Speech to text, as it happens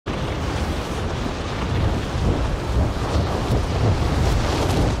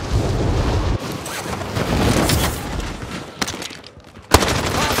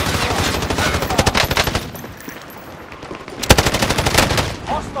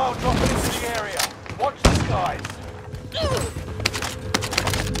dropping into the area. Watch the skies.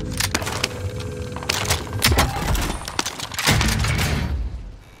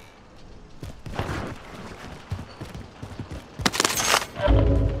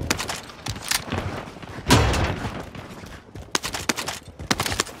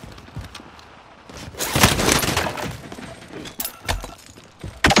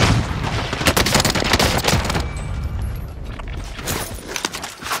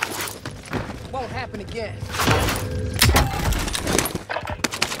 Won't happen again.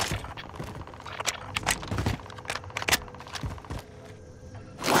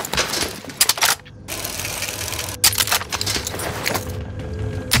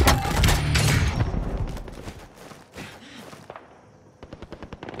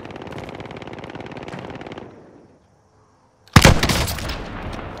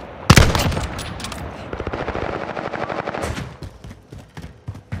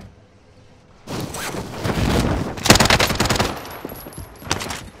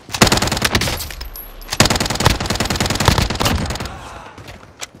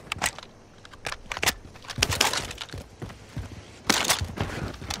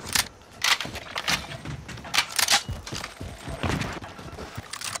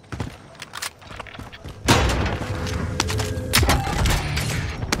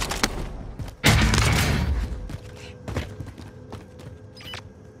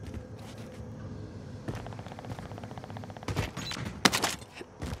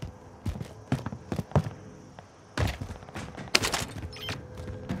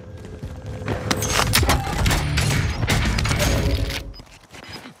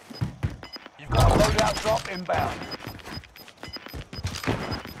 Loadout drop inbound.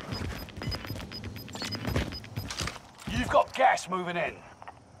 You've got gas moving in.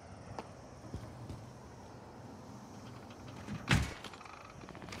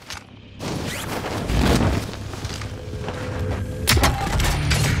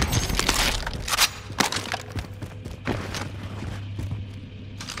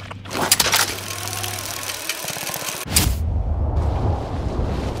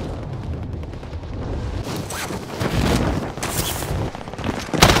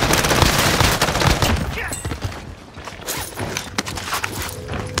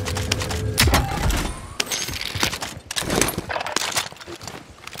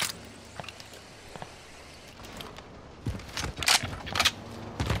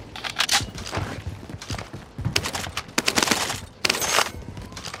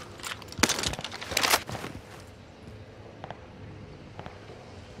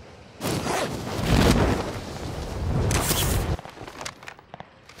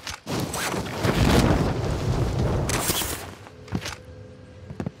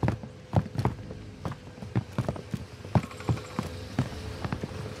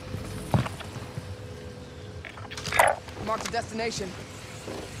 Mark the destination.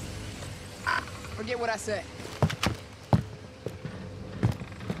 Forget what I said.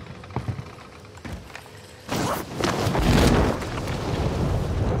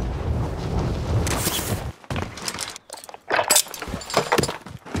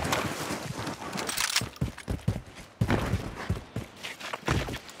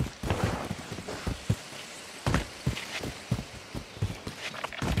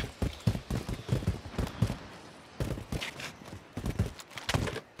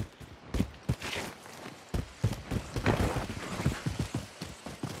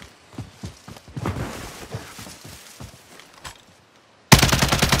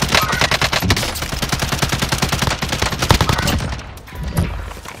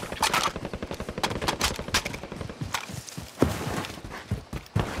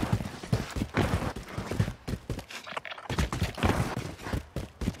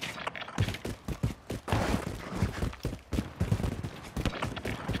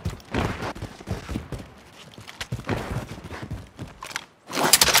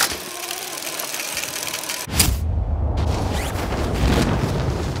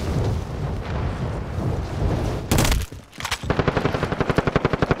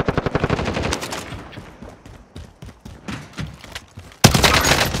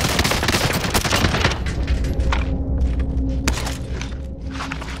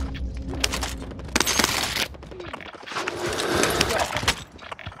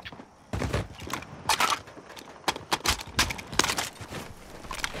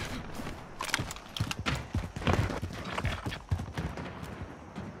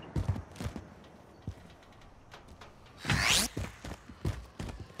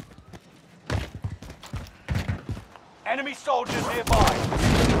 Enemy soldiers nearby.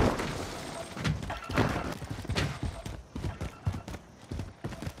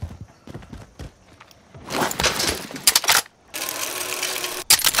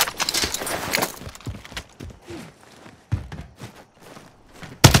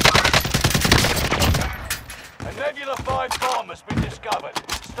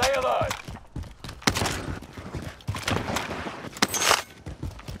 Stay alert.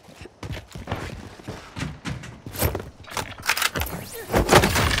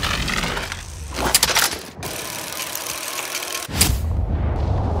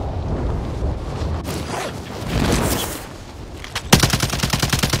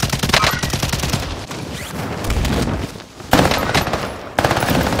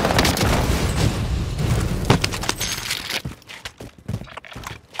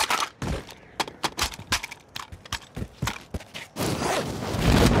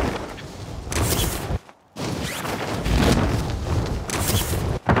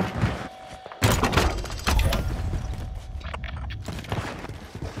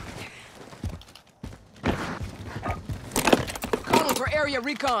 Calling for area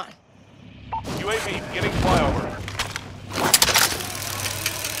recon. UAV beginning flyover.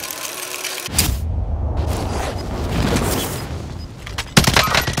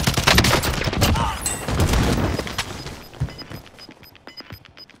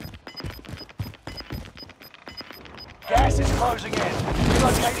 Gas is closing in.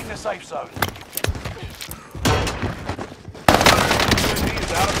 Relocating the safe zone. UAV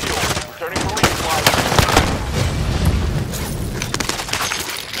is out of fuel. Returning for resupply.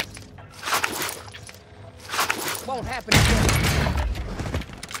 Won't happen again.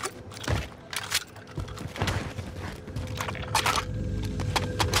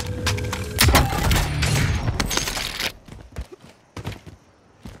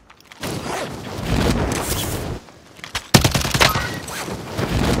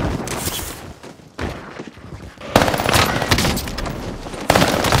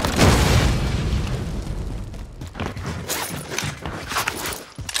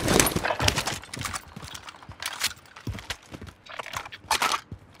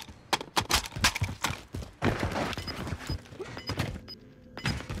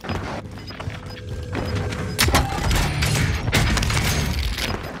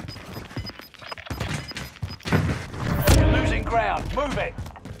 Ground. Move it.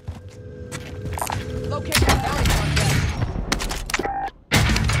 Locate that bounty contract.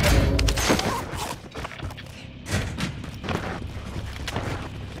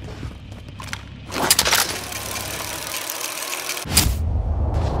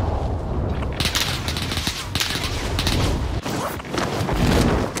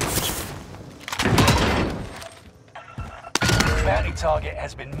 Bounty target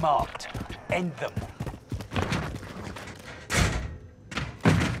has been marked. End them.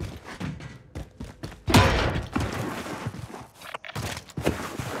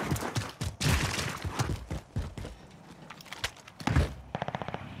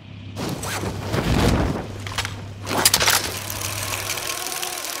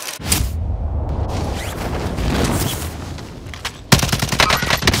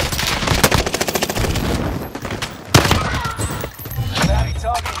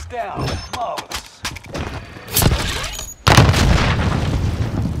 Target's down. Marvelous.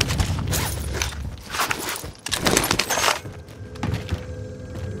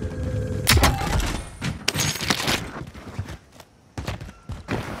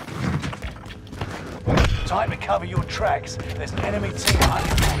 Time to cover your tracks. There's an enemy team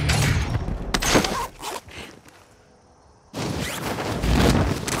hunting for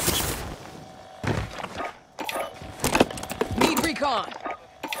you. Need recon.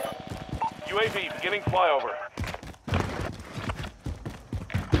 UAV beginning flyover.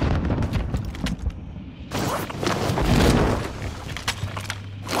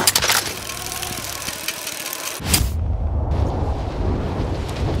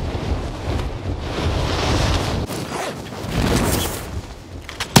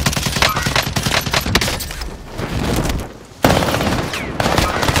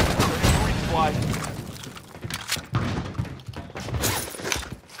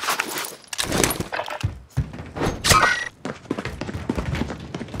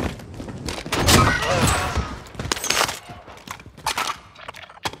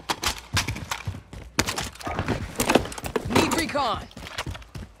 Recon.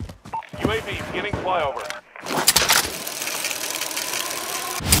 UAV beginning flyover.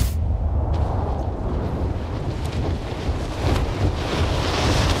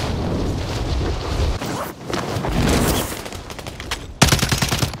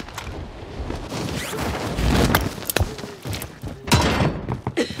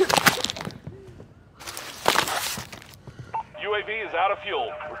 UAV is out of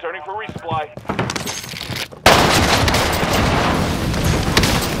fuel. Returning for resupply.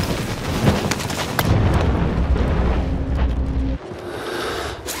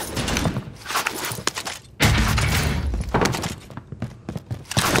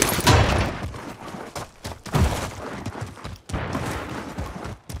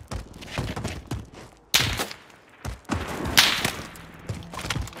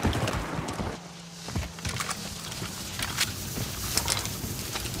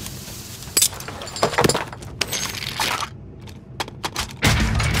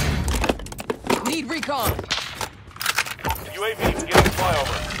 recon. UAV beginning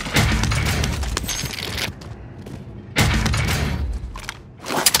flyover.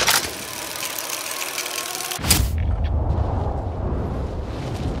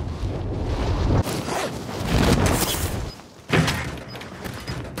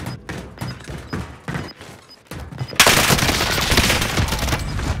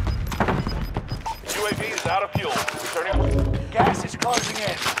 UAV is out of fuel. Returning. Gas is closing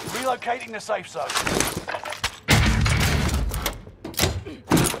in. Relocating the safe zone.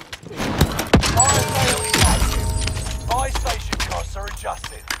 Fire sale is active. Buy station costs are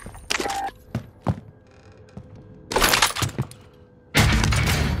adjusted.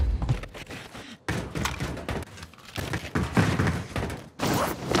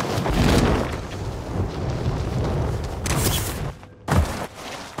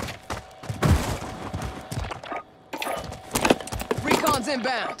 Recon's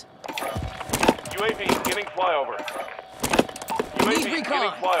inbound. UAV beginning flyover. UAV Need beginning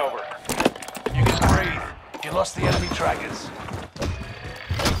recon. flyover. You can breathe. You lost the enemy trackers.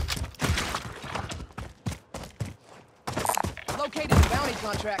 Located the bounty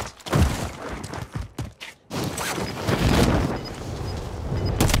contract.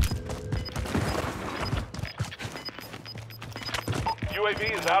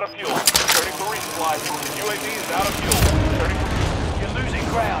 UAV is out of fuel. Returning for resupply. UAV is out of fuel. Returning for... You're losing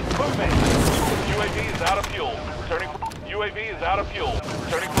ground. Move it. UAV is out of fuel. Returning for... UAV is out of fuel.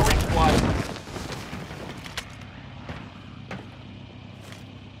 Returning for resupply.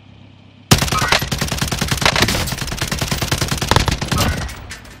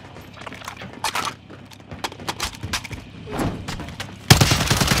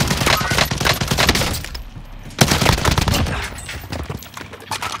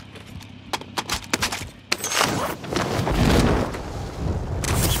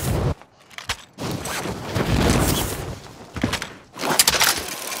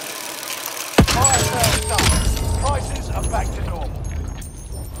 Fire sale done. Prices are back to normal.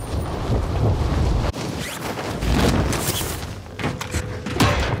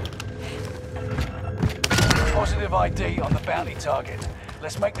 Positive ID on the bounty target.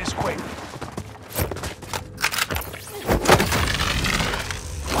 Let's make this quick.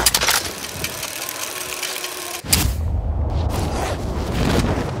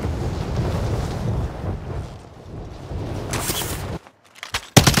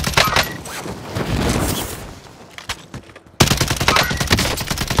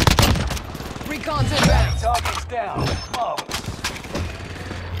 Recon's inbound. Target's down. Marvelous.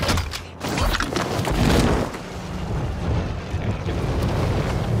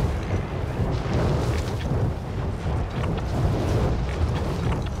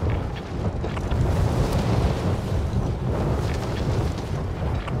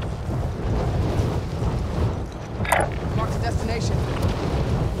 Mark's destination.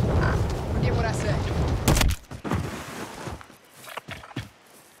 Forget what I said.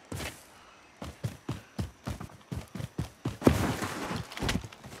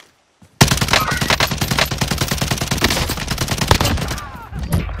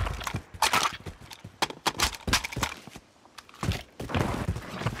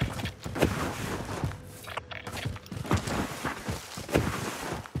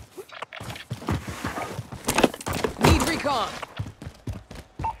 Need recon.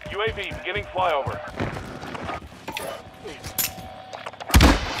 UAV beginning flyover.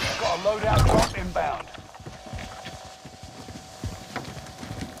 Got a loadout drop inbound.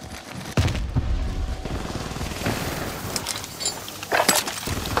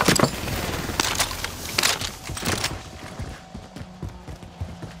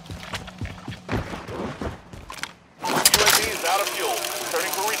 UAV is out of fuel.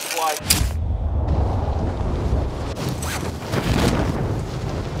 Returning for resupply.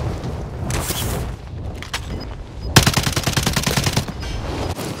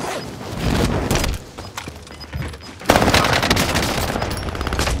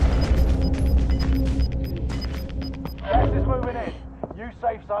 Gas is moving in. New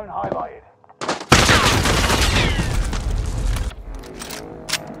safe zone highlighted.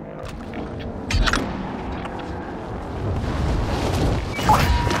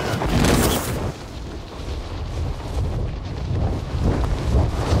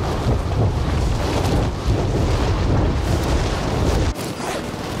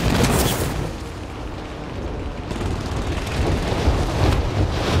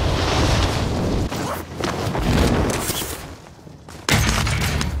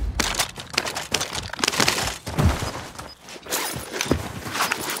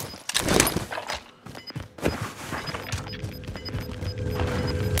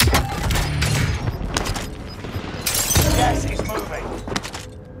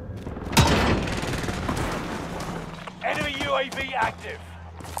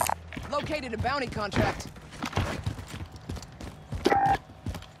 Located a bounty contract.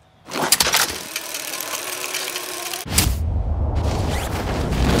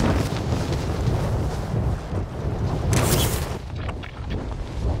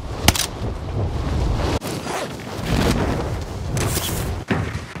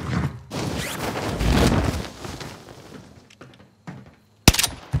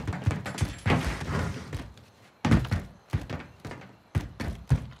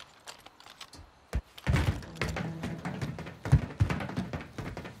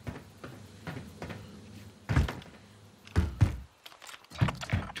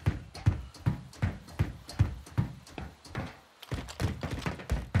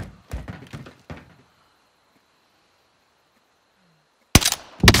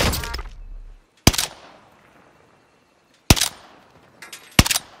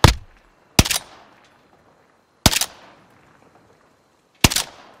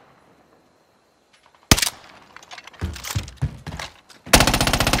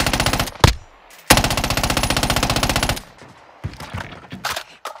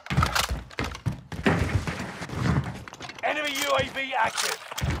 Enemy UAV active.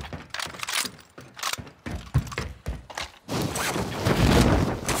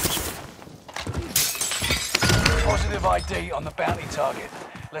 Positive ID on the bounty target.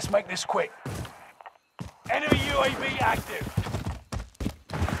 Let's make this quick. Enemy UAV active.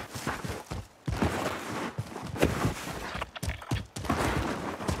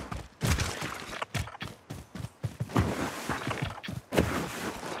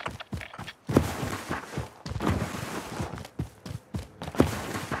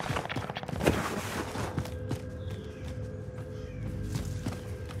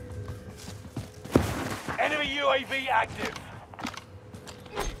 Enemy UAV active.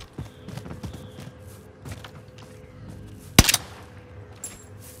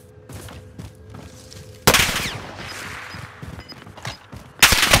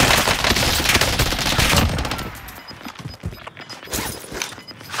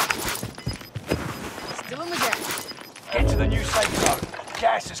 Still in the gas. Get to the new safe zone.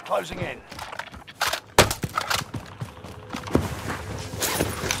 Gas is closing in.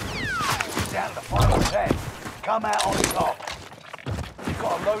 Down to the final 10. Come out on top. You've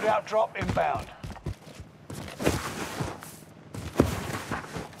got a loadout drop inbound.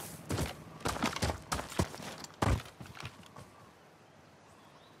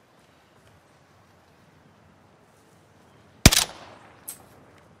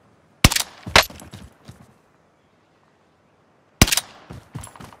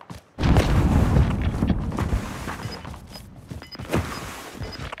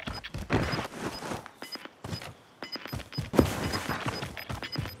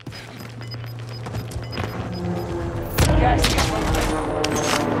 Gas is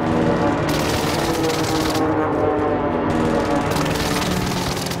moving.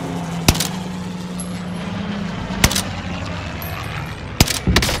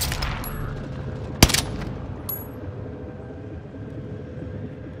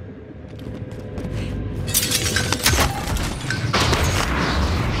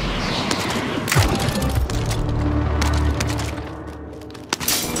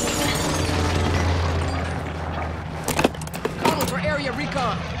 Calling for area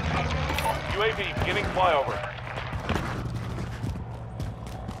recon. UAV beginning flyover.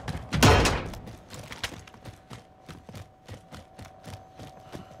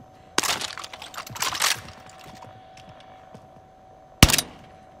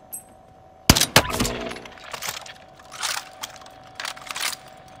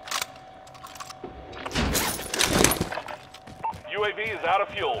 UAV is out of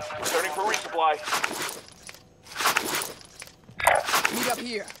fuel. Returning for resupply. Meet up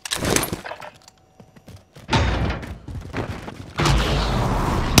here.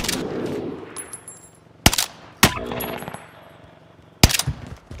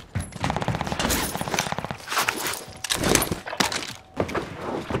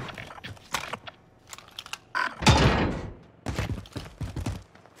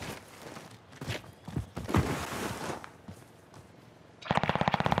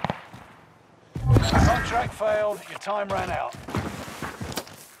 Contract failed. Your time ran out.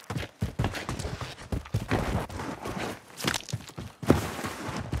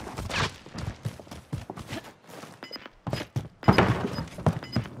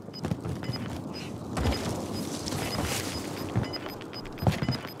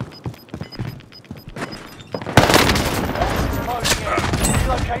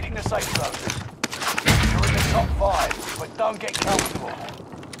 Relocating the safe zone. You're in the top 5, but don't get comfortable.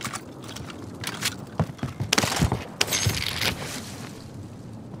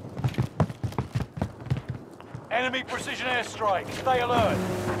 Enemy precision airstrike. Stay alert.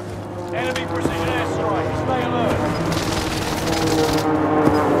 Enemy precision airstrike. Stay alert.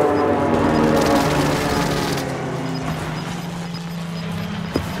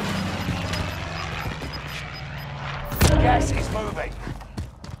 Gas is moving.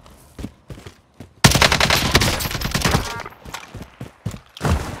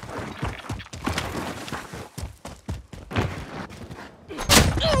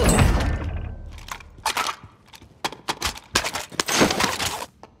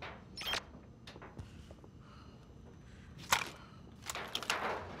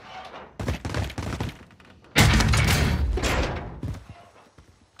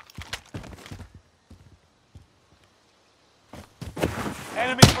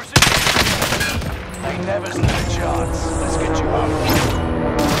 Enemy precision. They never stood a chance. Let's get you up.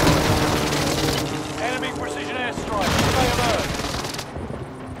 Enemy precision airstrike. Stay alert.